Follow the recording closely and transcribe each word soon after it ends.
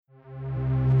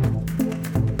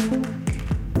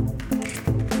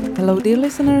Hello dear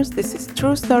listeners, this is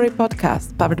True Story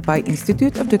Podcast powered by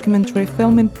Institute of Documentary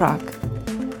Film in Prague.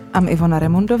 I'm Ivona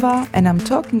Remundová and I'm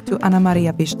talking to Ana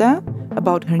Maria Vijdea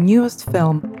about her newest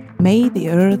film, May the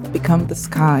Earth Become the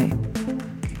Sky.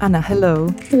 Anna, hello.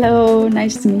 Hello,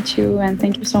 nice to meet you and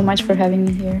thank you so much for having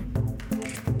me here.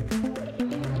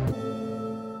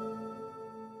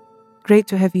 Great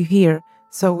to have you here.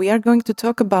 So we are going to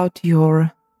talk about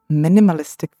your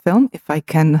minimalistic film, if I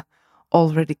can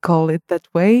already call it that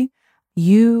way.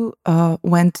 You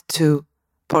went to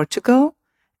Portugal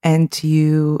and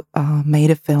you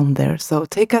made a film there. So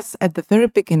take us at the very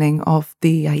beginning of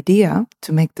the idea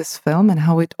to make this film and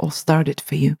how it all started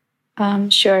for you.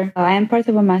 Sure. I am part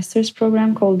of a master's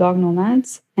program called Dog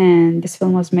Nomads, and this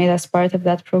film was made as part of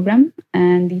that program.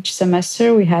 And each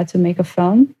semester we had to make a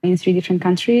film in 3 different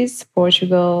countries,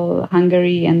 Portugal,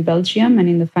 Hungary, and Belgium. And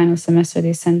in the final semester,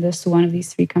 they sent us to one of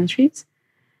these 3 countries.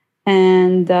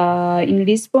 And in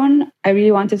Lisbon, I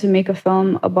really wanted to make a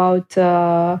film about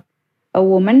a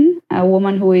woman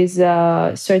who is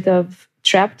sort of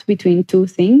trapped between 2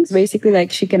 things. Basically, like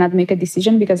she cannot make a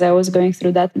decision because I was going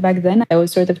through that back then. I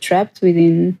was sort of trapped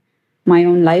within my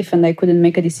own life and I couldn't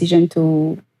make a decision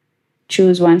to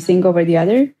choose one thing over the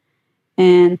other.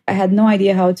 And I had no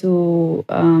idea how to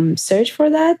search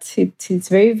for that. It's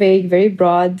very vague, very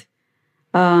broad.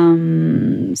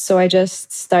 So I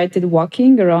just started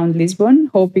walking around Lisbon,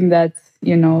 hoping that,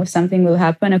 something will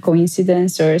happen, a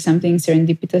coincidence or something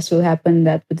serendipitous will happen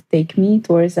that would take me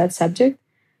towards that subject,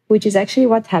 which is actually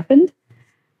what happened.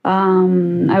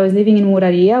 I was living in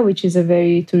Moraria, which is a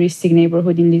very touristic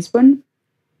neighborhood in Lisbon.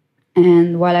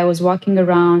 And while I was walking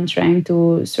around trying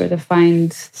to sort of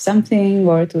find something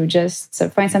or to just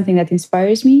find something that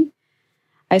inspires me,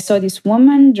 I saw this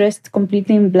woman dressed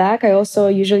completely in black. I also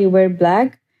usually wear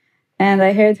black. And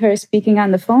I heard her speaking on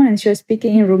the phone, and she was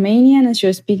speaking in Romanian, and she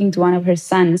was speaking to one of her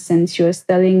sons. And she was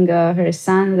telling her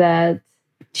son that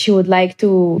she would like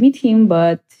to meet him,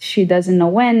 but she doesn't know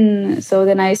when. So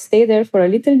then I stayed there for a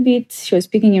little bit. She was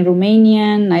speaking in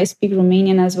Romanian. I speak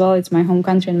Romanian as well. It's my home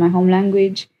country and my home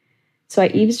language. So I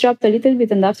eavesdropped a little bit.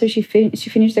 And after she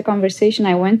finished the conversation,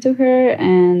 I went to her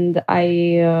and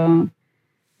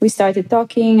we started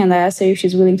talking, and I asked her if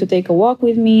she's willing to take a walk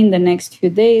with me in the next few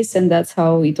days. And that's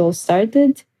how it all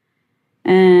started.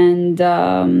 And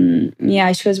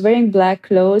she was wearing black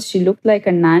clothes. She looked like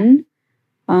a nun,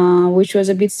 which was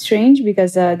a bit strange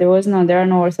because there are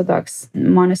no Orthodox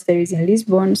monasteries in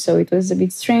Lisbon. So it was a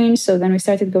bit strange. So then we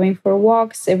started going for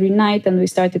walks every night and we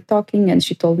started talking. And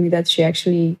she told me that she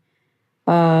actually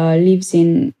lives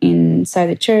inside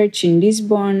a church in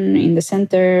Lisbon, in the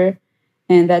center,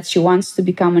 and that she wants to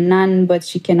become a nun, but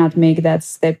she cannot make that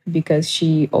step because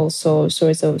she also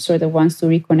sort of wants to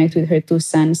reconnect with her 2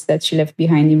 sons that she left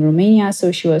behind in Romania.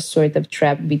 So she was sort of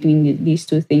trapped between these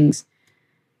 2 things,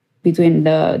 between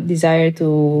the desire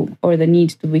or the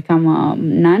need to become a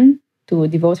nun, to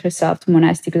devote herself to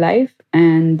monastic life,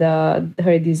 and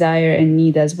her desire and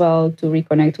need as well to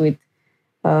reconnect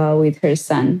with her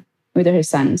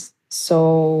sons.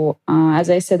 So, as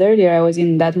I said earlier, I was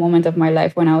in that moment of my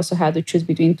life when I also had to choose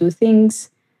between 2 things,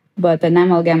 but an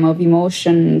amalgam of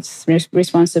emotions,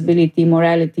 responsibility,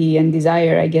 morality, and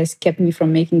desire, I guess, kept me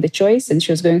from making the choice. And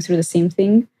she was going through the same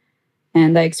thing.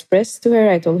 And I expressed to her,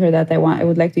 I told her that I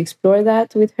would like to explore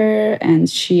that with her, and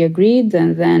she agreed.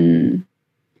 And then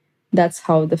that's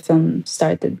how the film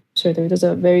started. Sort of, it was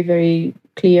a very, very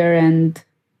clear and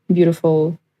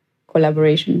beautiful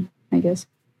collaboration, I guess.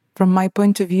 From my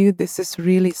point of view, this is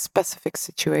really specific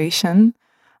situation.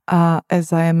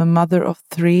 As I am a mother of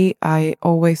 3, I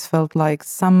always felt like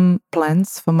some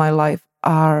plans for my life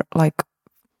are like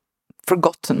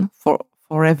forgotten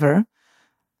forever.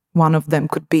 One of them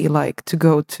could be like to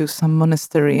go to some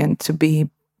monastery and to be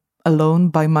alone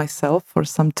by myself for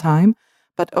some time.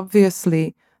 But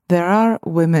obviously, there are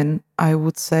women, I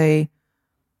would say,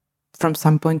 from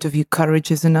some point of view,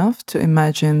 courageous enough to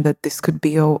imagine that this could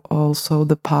be also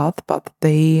the path, but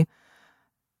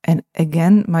and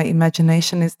again, my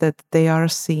imagination is that they are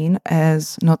seen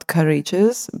as not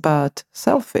courageous, but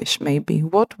selfish, maybe.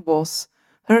 What was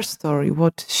her story?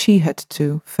 What she had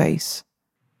to face?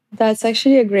 That's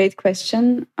actually a great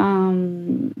question.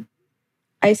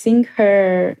 I think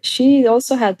she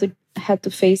also had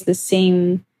to face the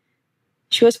same.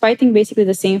 She was fighting basically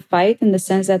the same fight in the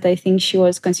sense that I think she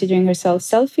was considering herself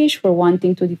selfish for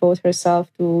wanting to devote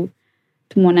herself to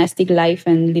monastic life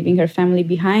and leaving her family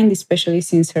behind, especially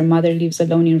since her mother lives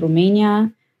alone in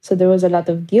Romania. So there was a lot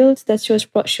of guilt that she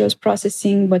was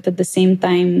processing, but at the same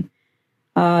time,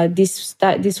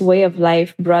 this way of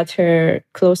life brought her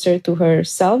closer to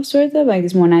herself, sort of like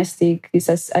this monastic, this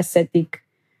ascetic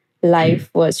life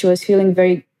was, she was feeling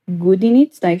very good in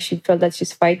it. Like she felt that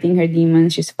she's fighting her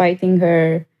demons, she's fighting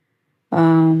her.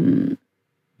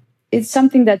 It's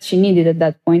something that she needed at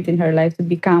that point in her life to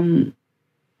become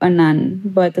a nun.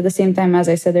 But at the same time, as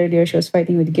I said earlier, she was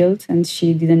fighting with guilt and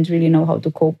she didn't really know how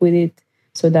to cope with it.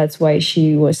 So that's why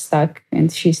she was stuck,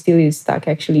 and she still is stuck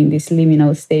actually in this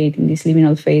liminal state, in this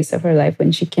liminal phase of her life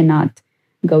when she cannot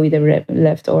go either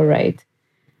left or right.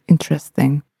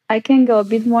 Interesting. I can go a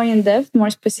bit more in depth, more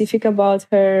specific about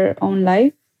her own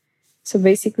life. So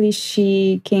basically,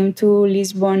 she came to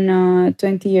Lisbon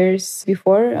 20 years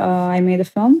before I made a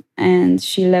film, and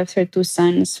she left her two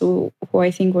sons, who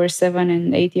I think were 7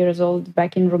 and 8 years old,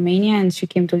 back in Romania, and she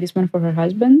came to Lisbon for her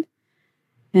husband.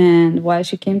 And while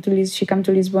she came to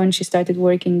Lisbon, she started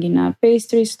working in a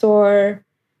pastry store.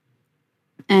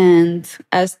 And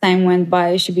as time went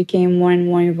by, she became more and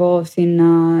more involved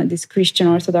in this Christian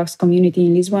Orthodox community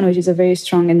in Lisbon, which is a very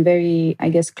strong and very, I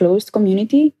guess, closed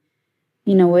community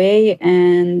in a way.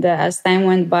 And as time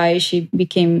went by, she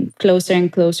became closer and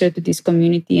closer to this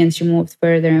community, and she moved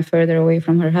further and further away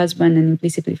from her husband and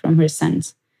implicitly from her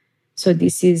sons. So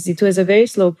it was a very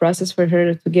slow process for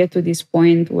her to get to this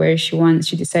point where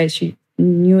she decided she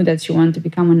knew that she wanted to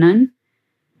become a nun.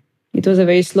 It was a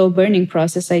very slow burning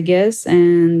process, I guess.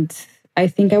 And I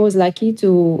think I was lucky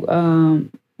to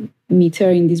meet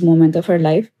her in this moment of her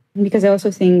life, because I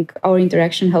also think our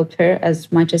interaction helped her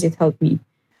as much as it helped me.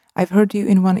 I've heard you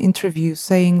in one interview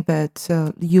saying that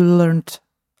you learned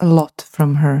a lot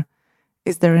from her.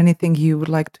 Is there anything you would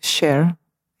like to share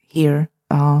here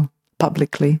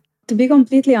publicly? To be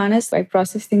completely honest, I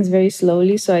process things very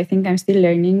slowly, so I think I'm still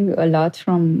learning a lot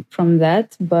from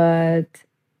that. But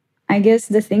I guess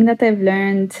the thing that I've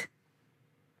learned,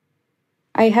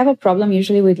 I have a problem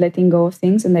usually with letting go of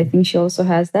things, and I think she also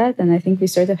has that. And I think we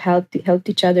sort of helped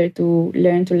each other to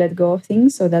learn to let go of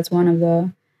things. So that's one of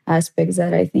the aspects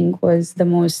that I think was the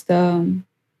most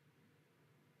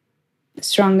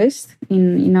strongest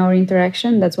in our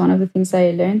interaction. That's one of the things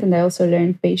I learned. And I also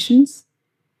learned patience,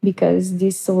 because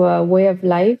this way of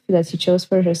life that she chose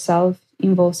for herself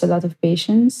involves a lot of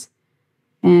patience.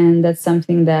 And that's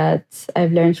something that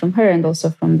I've learned from her, and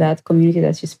also from that community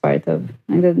that she's part of.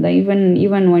 And that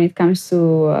even when it comes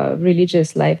to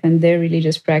religious life and their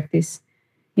religious practice,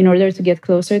 in order to get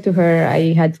closer to her,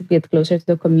 I had to get closer to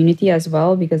the community as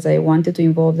well, because I wanted to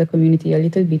involve the community a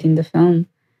little bit in the film.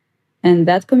 And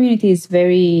that community is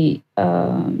very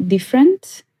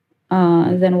different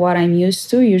than what I'm used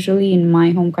to, usually in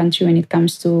my home country, when it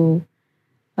comes to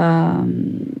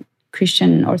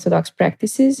Christian Orthodox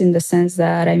practices, in the sense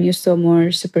that I'm used to a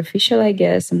more superficial, I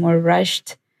guess, a more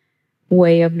rushed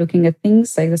way of looking at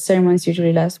things. Like the sermons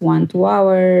usually last 1-2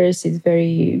 hours. It's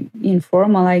very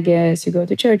informal, I guess. You go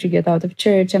to church, you get out of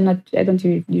church. I don't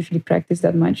usually practice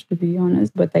that much, to be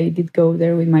honest, but I did go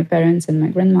there with my parents and my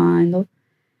grandma and all.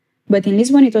 But in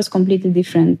Lisbon, it was completely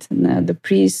different. The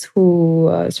priest who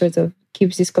sort of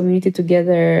keeps this community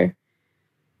together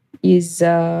is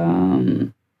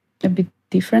a bit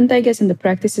different, I guess, and the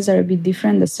practices are a bit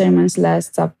different. The sermons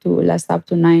last up to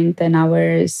 9-10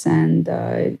 hours, and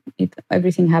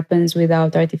everything happens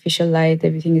without artificial light.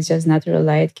 Everything is just natural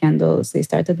light, candles. They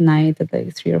start at night at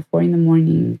like 3 or 4 in the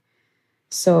morning.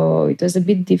 So it was a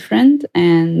bit different,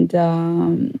 and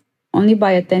only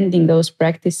by attending those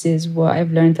practices,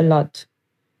 I've learned a lot.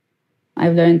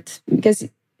 I've learned, because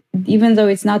even though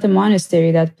it's not a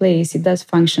monastery, that place, it does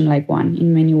function like one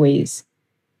in many ways.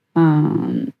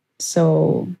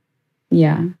 So,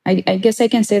 yeah, I guess I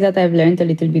can say that I've learned a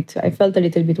little bit. I felt a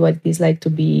little bit what it is like to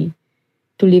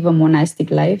live a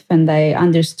monastic life, and I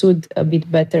understood a bit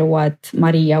better what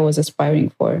Maria was aspiring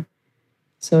for.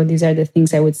 So these are the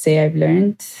things I would say I've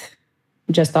learned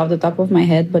just off the top of my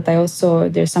head. But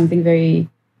there's something very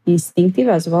instinctive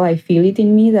as well. I feel it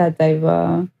in me that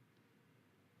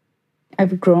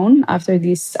I've grown after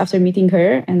meeting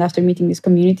her, and after meeting this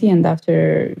community, and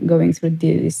after going through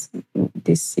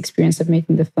this experience of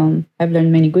making the film. I've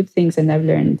learned many good things, and I've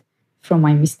learned from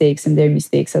my mistakes and their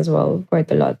mistakes as well,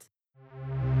 quite a lot.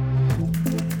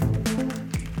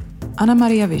 Ana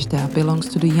Maria Vijdea belongs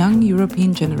to the young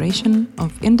European generation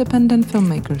of independent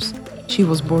filmmakers. She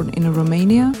was born in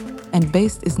Romania and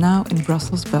based is now in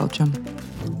Brussels, Belgium.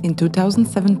 In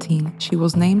 2017, she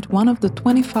was named one of the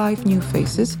 25 new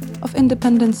faces of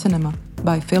independent cinema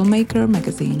by Filmmaker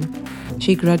magazine.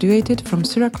 She graduated from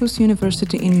Syracuse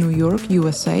University in New York,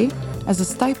 USA, as a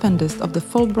stipendist of the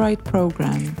Fulbright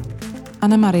program.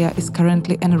 Ana Maria is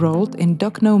currently enrolled in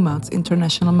Doc Nomad's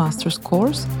International Master's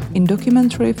course in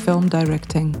documentary film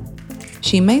directing.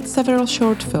 She made several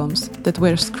short films that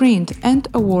were screened and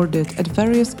awarded at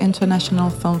various international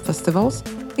film festivals,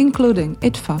 including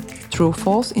IDFF, True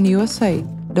False in USA,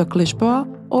 Ji.hlava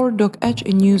or IDFF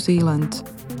in New Zealand.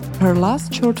 Her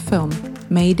last short film,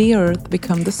 May the Earth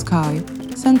Become the Sky,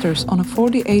 centers on a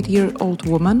 48-year-old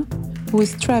woman who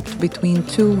is trapped between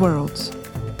two worlds,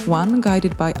 one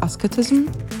guided by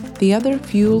asceticism, the other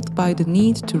fueled by the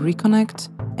need to reconnect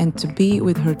and to be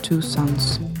with her two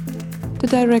sons. The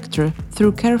director,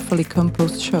 through carefully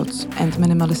composed shots and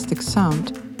minimalistic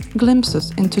sound,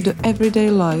 glimpses into the everyday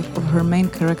life of her main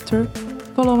character,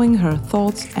 following her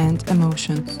thoughts and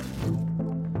emotions.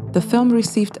 The film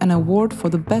received an award for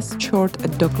the Best Short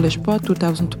at Ji.hlava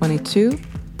 2022,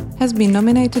 has been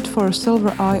nominated for a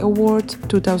Silver Eye Award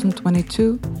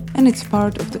 2022, and it's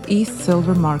part of the East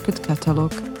Silver Market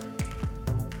catalogue.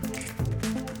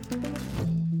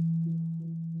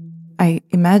 I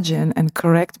imagine, and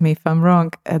correct me if I'm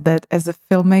wrong, that as a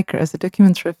filmmaker, as a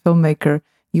documentary filmmaker,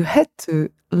 you had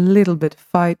to a little bit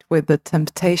fight with the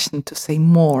temptation to say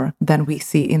more than we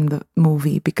see in the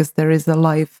movie, because there is a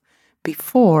life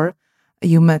before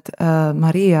you met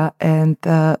Maria, and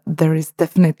there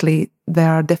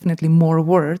are definitely more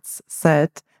words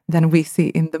said than we see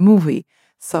in the movie.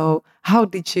 So how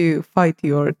did you fight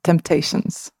your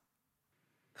temptations?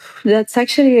 That's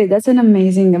an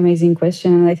amazing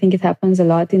question. And I think it happens a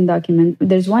lot in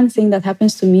There's one thing that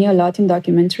happens to me a lot in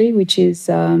documentary, which is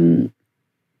when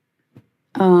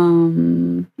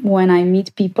I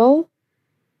meet people,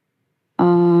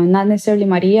 not necessarily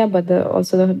Maria, but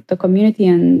also the community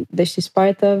and that she's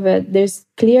part of it. There's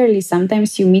clearly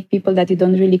sometimes you meet people that you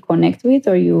don't really connect with,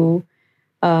 or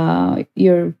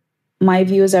my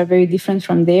views are very different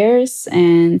from theirs,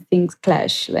 and things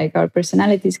clash. Like our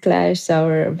personalities clash,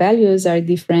 our values are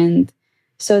different.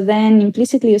 So then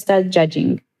implicitly you start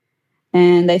judging.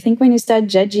 And I think when you start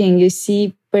judging, you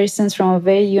see persons from a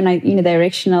very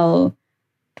unidirectional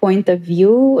point of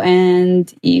view.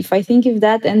 And if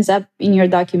that ends up in your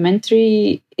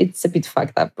documentary, it's a bit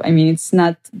fucked up. I mean, it's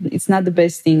not the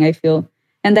best thing, I feel.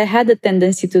 And I had a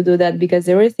tendency to do that because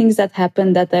there were things that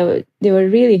happened that they were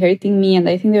really hurting me. And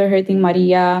I think they were hurting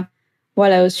Maria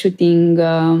while I was shooting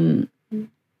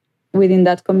within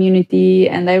that community.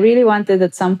 And I really wanted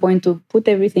at some point to put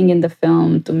everything in the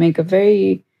film, to make a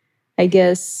very, I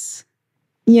guess,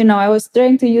 I was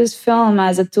trying to use film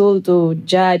as a tool to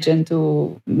judge and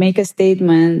to make a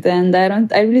statement. And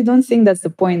I really don't think that's the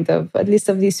point at least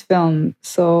of this film.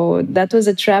 So that was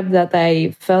a trap that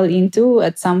I fell into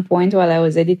at some point while I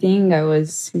was editing. I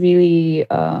was really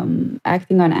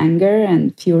acting on anger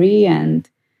and fury, and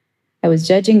I was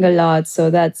judging a lot. So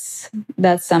that's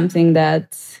something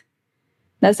that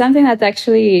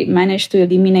actually managed to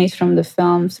eliminate from the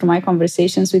film through my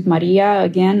conversations with Maria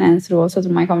again, and through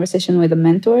my conversation with the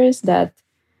mentors that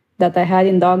I had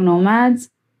in Dog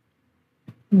Nomads.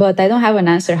 But I don't have an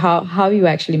answer how you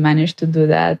actually managed to do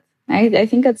that. I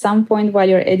think at some point while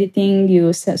you're editing,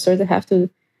 you sort of have to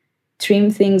trim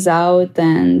things out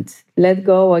and let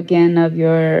go again of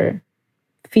your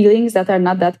feelings that are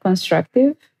not that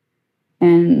constructive,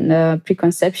 and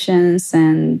preconceptions.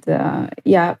 And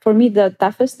for me, the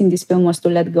toughest in this film was to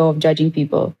let go of judging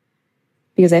people,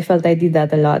 because I felt I did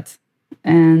that a lot.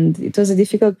 And it was a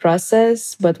difficult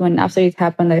process, but after it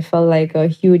happened, I felt like a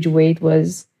huge weight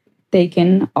was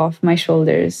taken off my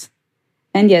shoulders.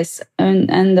 And yes,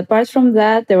 and apart from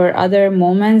that, there were other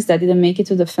moments that didn't make it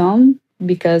to the film,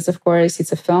 because of course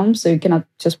it's a film, so you cannot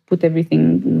just put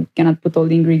everything, you cannot put all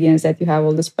the ingredients that you have,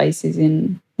 all the spices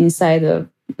inside of,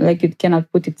 like you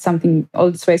cannot put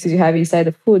all the spices you have inside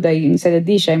the food, inside a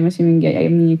dish. I'm assuming,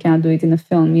 you cannot do it in a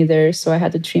film either. So I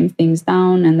had to trim things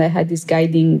down, and I had this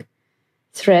guiding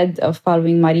thread of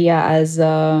following Maria as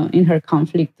in her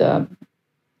conflict of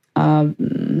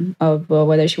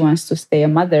whether she wants to stay a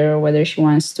mother or whether she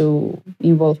wants to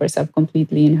involve herself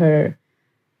completely in her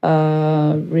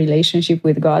relationship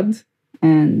with God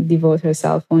and devote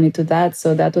herself only to that.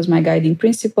 So that was my guiding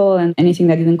principle, and anything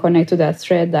that didn't connect to that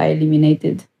thread, I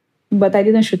eliminated. But I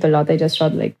didn't shoot a lot. I just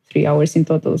shot like 3 hours in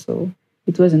total, so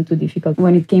it wasn't too difficult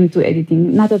when it came to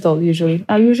editing. Not at all, usually.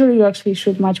 Usually you actually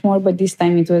shoot much more, but this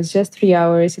time it was just 3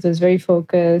 hours. It was very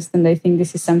focused, and I think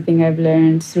this is something I've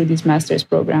learned through this master's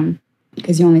program,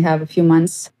 because you only have a few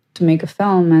months to make a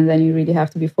film, and then you really have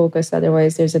to be focused.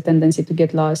 Otherwise, there's a tendency to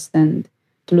get lost and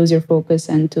to lose your focus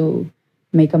and to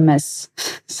make a mess.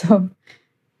 So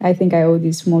I think I owe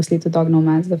this mostly to Dog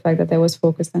Nomads, the fact that I was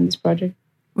focused on this project.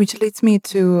 Which leads me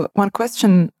to one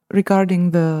question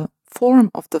regarding the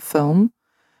form of the film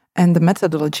and the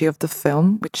methodology of the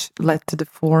film, which led to the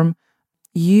form.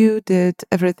 You did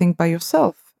everything by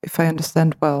yourself, if I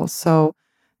understand well. So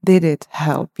did it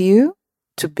help you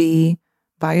to be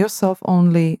by yourself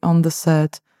only on the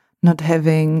set, not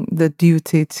having the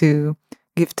duty to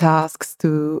give tasks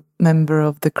to member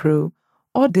of the crew?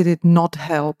 Or did it not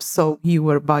help, so you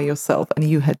were by yourself and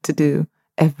you had to do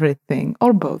everything,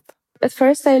 or both? At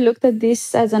first, I looked at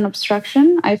this as an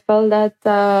obstruction. I felt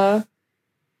that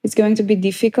it's going to be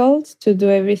difficult to do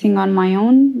everything on my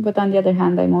own. But on the other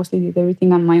hand, I mostly did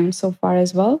everything on my own so far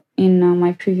as well in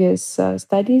my previous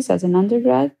studies as an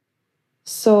undergrad.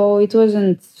 So it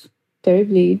wasn't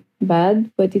terribly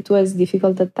bad, but it was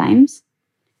difficult at times.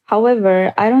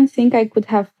 However, I don't think I could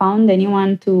have found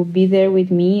anyone to be there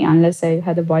with me unless I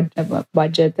had a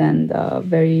budget and a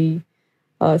very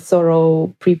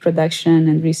thorough pre-production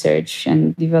and research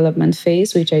and development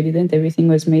phase, which I didn't. Everything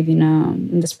was made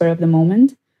in the spur of the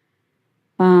moment.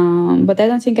 But I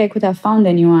don't think I could have found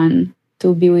anyone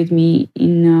to be with me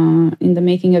in the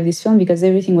making of this film because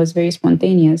everything was very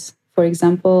spontaneous. For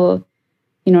example,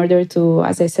 in order to,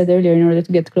 as I said earlier, in order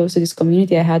to get close to this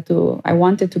community, I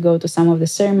wanted to go to some of the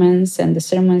sermons, and the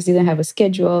sermons didn't have a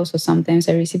schedule. So sometimes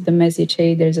I received the message,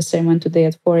 hey, there's a sermon today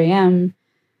at 4 a.m.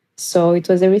 So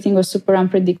everything was super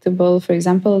unpredictable. For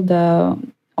example, the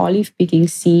olive picking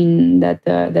scene that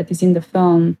is in the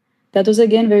film, that was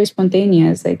again very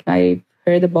spontaneous. Like I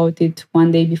heard about it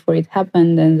one day before it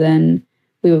happened, and then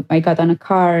I got on a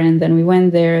car and then we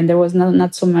went there, and there was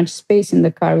not so much space in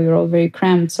the car. We were all very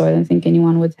cramped, so I don't think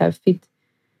anyone would have fit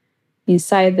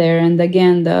inside there. And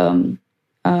again,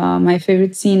 my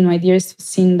favorite scene, my dearest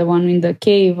scene, the one in the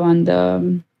cave on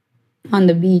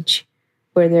the beach,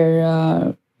 where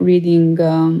they're reading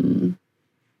the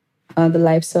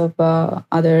lives of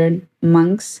other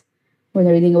monks, where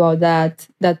they're reading about that.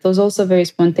 That was also very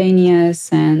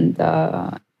spontaneous, and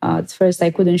at first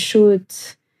I couldn't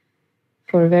shoot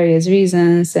for various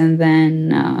reasons, and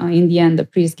then in the end the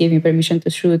priest gave me permission to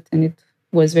shoot, and it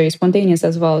was very spontaneous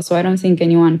as well. So I don't think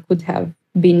anyone could have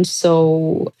been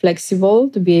so flexible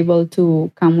to be able to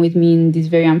come with me in these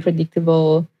very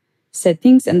unpredictable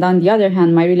settings. And on the other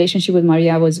hand, my relationship with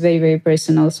Maria was very, very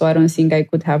personal, so I don't think I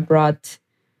could have brought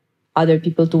other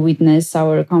people to witness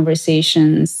our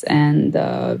conversations and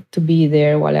to be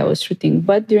there while I was shooting.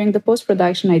 But during the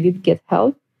post-production, I did get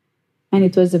help, and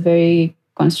it was a very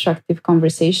constructive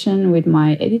conversation with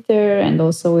my editor and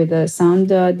also with the sound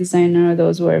designer.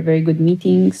 Those were very good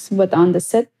meetings. But on the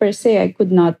set per se, I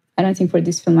don't think for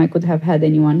this film I could have had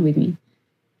anyone with me.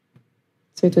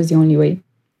 So it was the only way.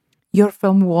 Your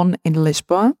film won in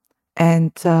Lisbon.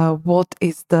 And what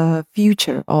is the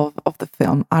future of the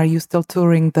film? Are you still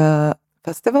touring the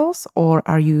festivals, or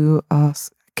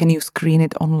can you screen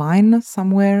it online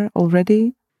somewhere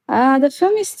already? The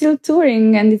film is still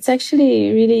touring, and it's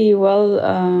actually really well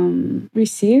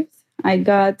received. I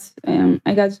got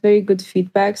very good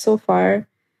feedback so far.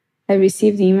 I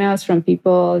received emails from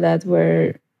people that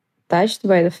were touched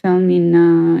by the film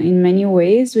in many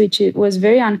ways, which it was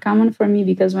very uncommon for me,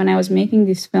 because when I was making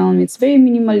this film, it's very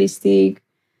minimalistic.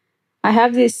 I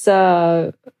have this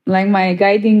like my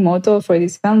guiding motto for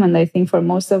this film, and I think for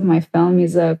most of my film,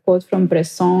 is a quote from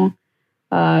Bresson.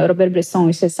 Robert Bresson,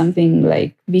 which says something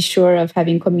like, be sure of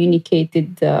having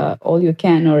communicated all you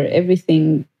can, or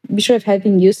everything. Be sure of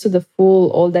having used to the full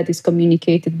all that is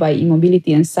communicated by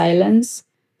immobility and silence.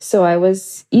 So I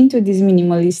was into this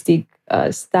minimalistic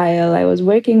style. I was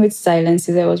working with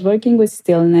silences. I was working with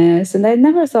stillness. And I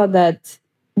never thought that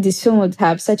this film would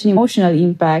have such an emotional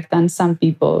impact on some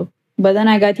people. But then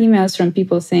I got emails from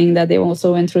people saying that they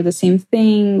also went through the same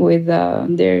thing with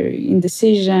their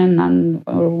indecision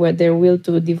or with their will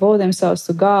to devote themselves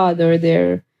to God, or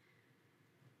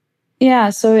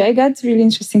so I got really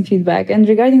interesting feedback. And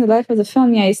regarding the life of the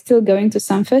film, it's still going to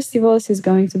some festivals. It's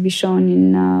going to be shown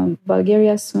in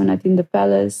Bulgaria soon at In the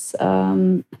Palace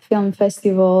Film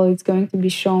Festival. It's going to be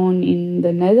shown in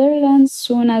the Netherlands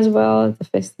soon as well, the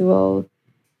festival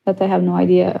that I have no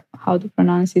idea how to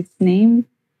pronounce its name,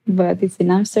 but it's in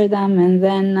Amsterdam. And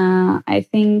then I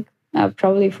think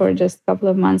probably for just a couple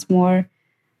of months more,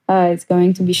 it's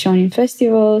going to be shown in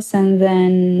festivals. And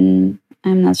then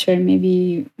I'm not sure,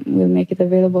 maybe we'll make it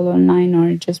available online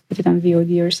or just put it on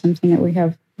VOD or something. That we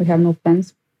have no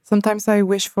plans. Sometimes I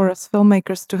wish for us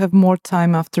filmmakers to have more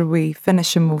time after we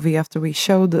finish a movie, after we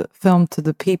show the film to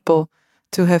the people,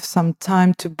 to have some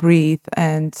time to breathe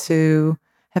and to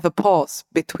have a pause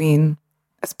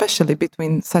especially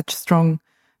between such strong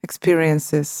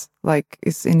experiences like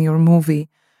is in your movie.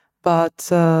 But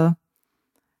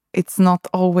it's not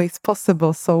always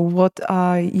possible. So what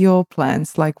are your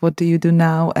plans? Like, what do you do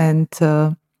now? And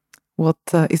what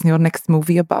is your next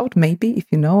movie about? Maybe, if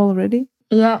you know already?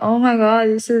 Yeah, oh my God,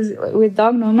 this is, with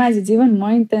Dog Nomads, it's even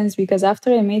more intense, because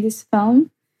after I made this film,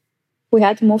 we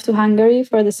had to move to Hungary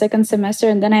for the second semester,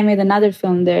 and then I made another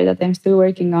film there that I'm still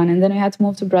working on. And then we had to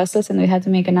move to Brussels, and we had to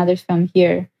make another film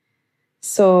here.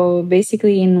 So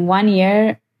basically in 1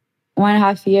 year,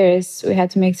 1.5 years, we had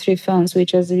to make 3 films,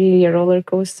 which was really a roller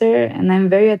coaster. And I'm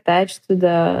very attached to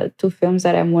the 2 films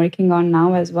that I'm working on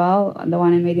now as well. The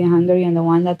one I made in Hungary and the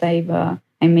one that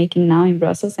I'm making now in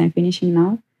Brussels. I'm finishing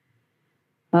now.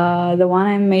 The one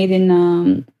I made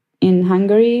in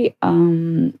Hungary,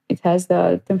 it has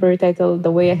the temporary title "The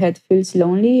Way Ahead Feels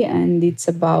Lonely," and it's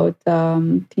about a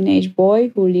teenage boy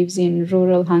who lives in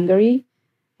rural Hungary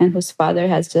and whose father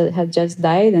had just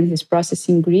died, and he's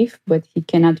processing grief, but he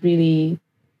cannot really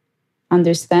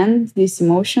understand this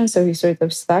emotion, so he's sort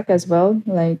of stuck as well,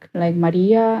 like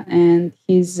Maria. And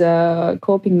his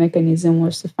coping mechanism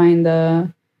was to find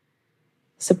a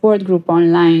support group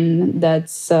online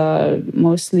that's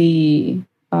mostly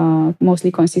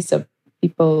consists of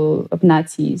people, of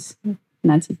Nazi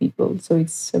people. So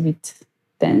it's a bit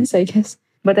tense, I guess.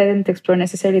 But I didn't explore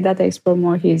necessarily that. I explore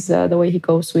more his the way he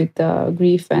copes with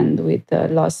grief and with the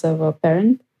loss of a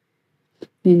parent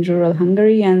in rural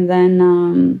Hungary. And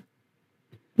then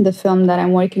the film that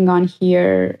I'm working on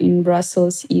here in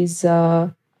Brussels is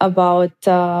about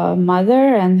a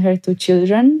mother and her 2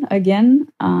 children again,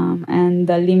 and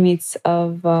the limits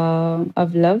of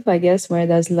love, I guess. Where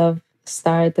does love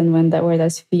start, and where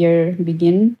does fear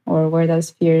begin, or where does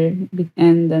fear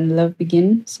end and love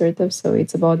begin, sort of. So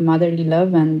it's about motherly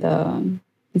love and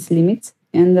its limits.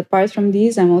 And apart from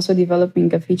these, I'm also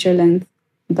developing a feature-length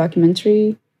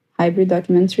hybrid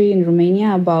documentary in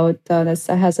Romania about that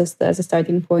has as a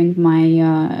starting point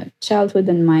my childhood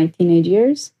and my teenage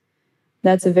years.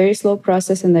 That's a very slow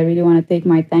process, and I really want to take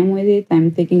my time with it.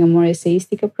 I'm taking a more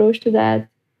essayistic approach to that.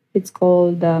 It's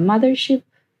called Mothership.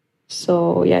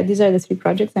 So yeah, these are the 3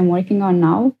 projects I'm working on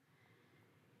now.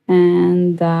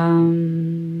 And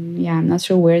I'm not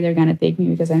sure where they're going to take me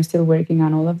because I'm still working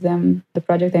on all of them. The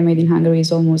project I made in Hungary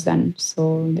is almost done,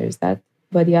 so there's that.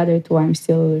 But the other 2, I'm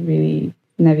still really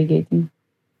navigating.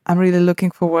 I'm really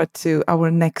looking forward to our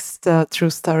next True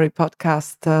Story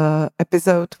podcast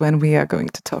episode when we are going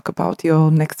to talk about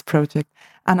your next project.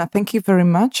 Anna, thank you very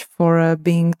much for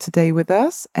being today with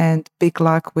us, and big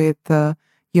luck with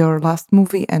your last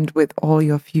movie and with all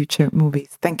your future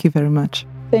movies. Thank you very much.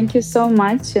 Thank you so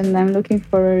much, and I'm looking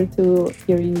forward to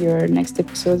hearing your next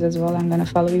episodes as well. I'm going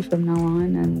to follow you from now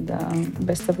on, and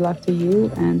best of luck to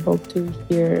you, and hope to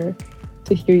hear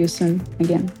you soon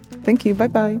again. Thank you.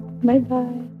 Bye-bye.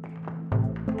 Bye-bye.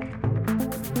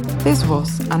 This was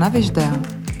Ana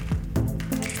Vijdea.